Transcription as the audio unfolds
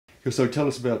So tell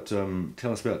us about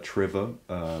Trevor.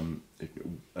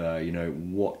 You know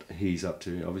what he's up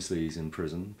to. Obviously, he's in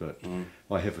prison, but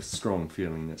I have a strong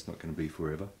feeling that's not going to be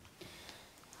forever.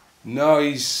 No,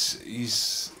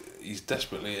 he's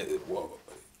desperately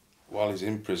while he's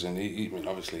in prison. I mean,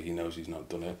 obviously he knows he's not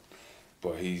done it,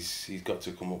 but he's got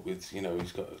to come up with, you know,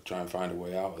 he's got to try and find a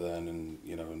way out of there, and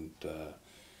you know,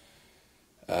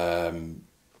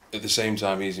 at the same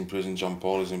time he's in prison, John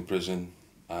Paul is in prison,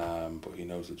 but he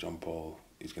knows that John Paul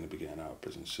is going to be getting out of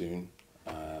prison soon.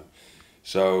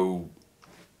 So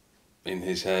in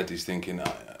his head he's thinking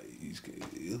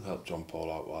he'll help John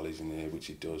Paul out while he's in here, which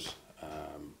he does.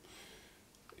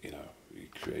 You know, he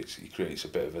creates a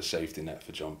bit of a safety net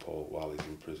for John Paul while he's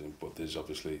in prison, but there's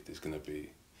going to be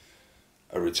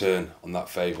a return on that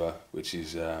favour, which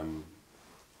is when,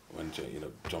 you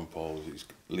know, John Paul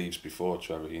leaves before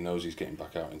Trevor. He knows he's getting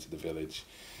back out into the village,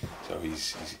 so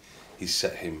he's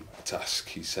set him a task.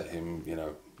 He's set him, you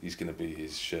know, he's going to be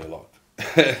his Sherlock,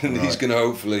 and he's going to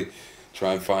hopefully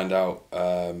try and find out,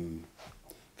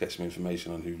 get some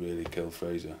information on who really killed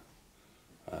Fraser.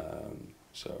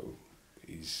 So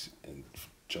and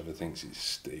Trevor thinks it's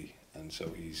Steve, and so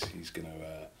he's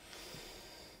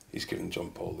given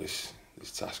John Paul this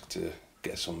task to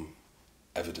get some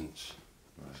evidence.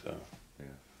 Right. So yeah,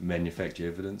 manufacture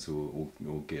evidence or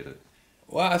get it.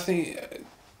 Well, I think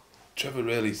Trevor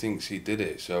really thinks he did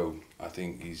it, so I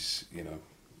think he's, you know,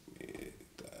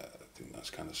 I think that's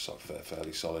kind of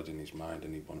fairly solid in his mind,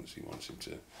 and he wants him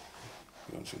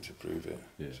to prove it.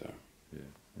 Yeah. So. Yeah.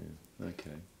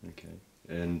 Okay.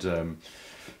 And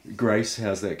Grace,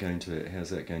 how's that going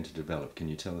to develop? Can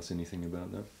you tell us anything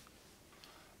about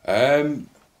that?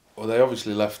 Well, they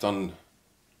obviously left on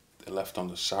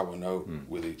a sour note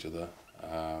with each other.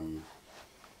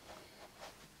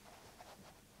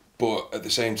 But at the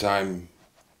same time,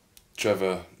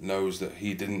 Trevor knows that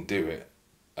he didn't do it,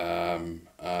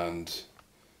 and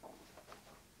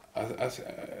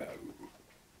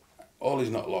all is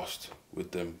not lost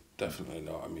with them. Definitely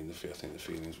not. I mean, I think the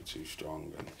feelings were too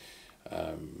strong, and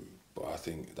but I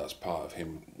think that's part of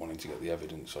him wanting to get the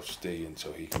evidence off Steve, and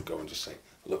so he can go and just say,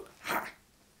 "Look,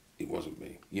 it wasn't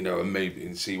me," you know,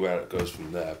 and see where it goes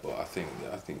from there. But I think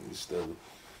there's still,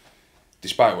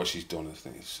 despite what she's done, I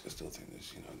still think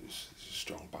there's, you know, there's a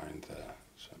strong bind there.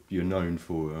 So. You're known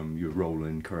for your role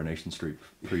in Coronation Street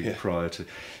prior to.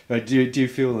 Do you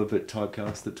feel a bit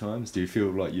typecast at times? Do you feel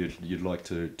like you'd like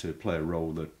to play a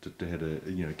role that had a,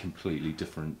 you know, completely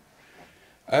different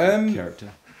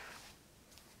character?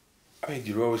 I mean,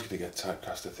 you're always going to get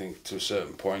typecast, I think, to a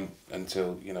certain point,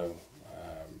 until, you know,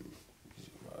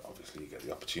 obviously you get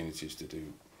the opportunities to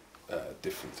do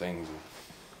different things.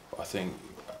 But I think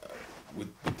with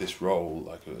this role,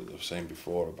 like I was saying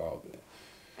before about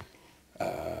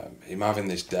him having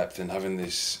this depth and having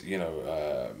this, you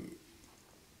know,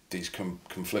 these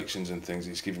conflictions and things,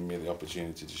 he's given me the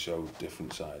opportunity to show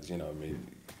different sides. You know, I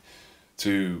mean,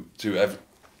 to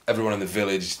everyone in the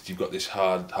village, you've got this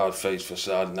hard-faced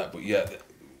facade and that, but yet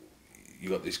you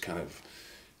got this kind of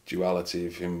duality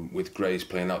of him with Grace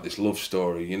playing out this love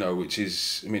story, you know, which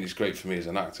is, I mean, it's great for me as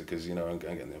an actor, because, you know, I'm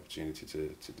getting the opportunity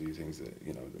to do things that,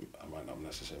 you know, that I might not have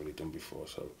necessarily done before.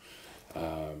 So,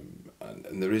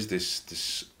 and there is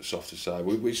this softer side,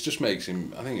 which just makes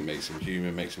him, I think it makes him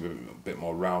human, makes him a bit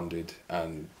more rounded,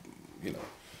 and, you know,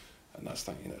 and that's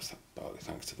partly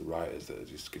thanks to the writers that are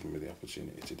just giving me the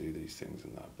opportunity to do these things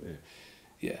and that. But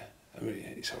yeah, I mean,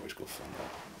 it's always good fun.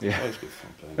 Though. Yeah, it's always good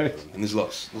fun playing a villain. And there's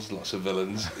lots of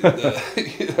villains in the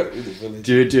village.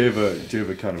 Do you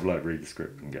ever kind of like read the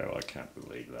script and go, I can't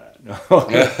believe that?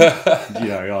 You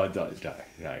know, I don't.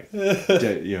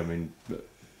 Yeah, I mean,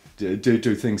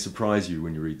 do things surprise you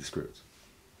when you read the script?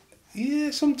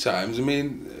 Yeah, sometimes. I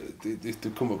mean, they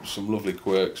come up with some lovely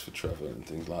quirks for Trevor and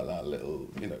things like that. Little,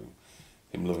 you know,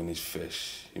 him loving his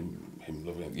fish, him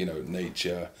loving, you know,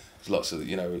 nature. There's lots of,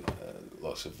 you know,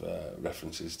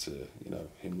 references to, you know,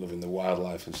 him loving the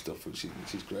wildlife and stuff, which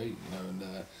is great, you know. And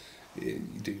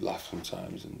you do laugh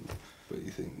sometimes, but you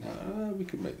think, no, we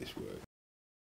can make this work.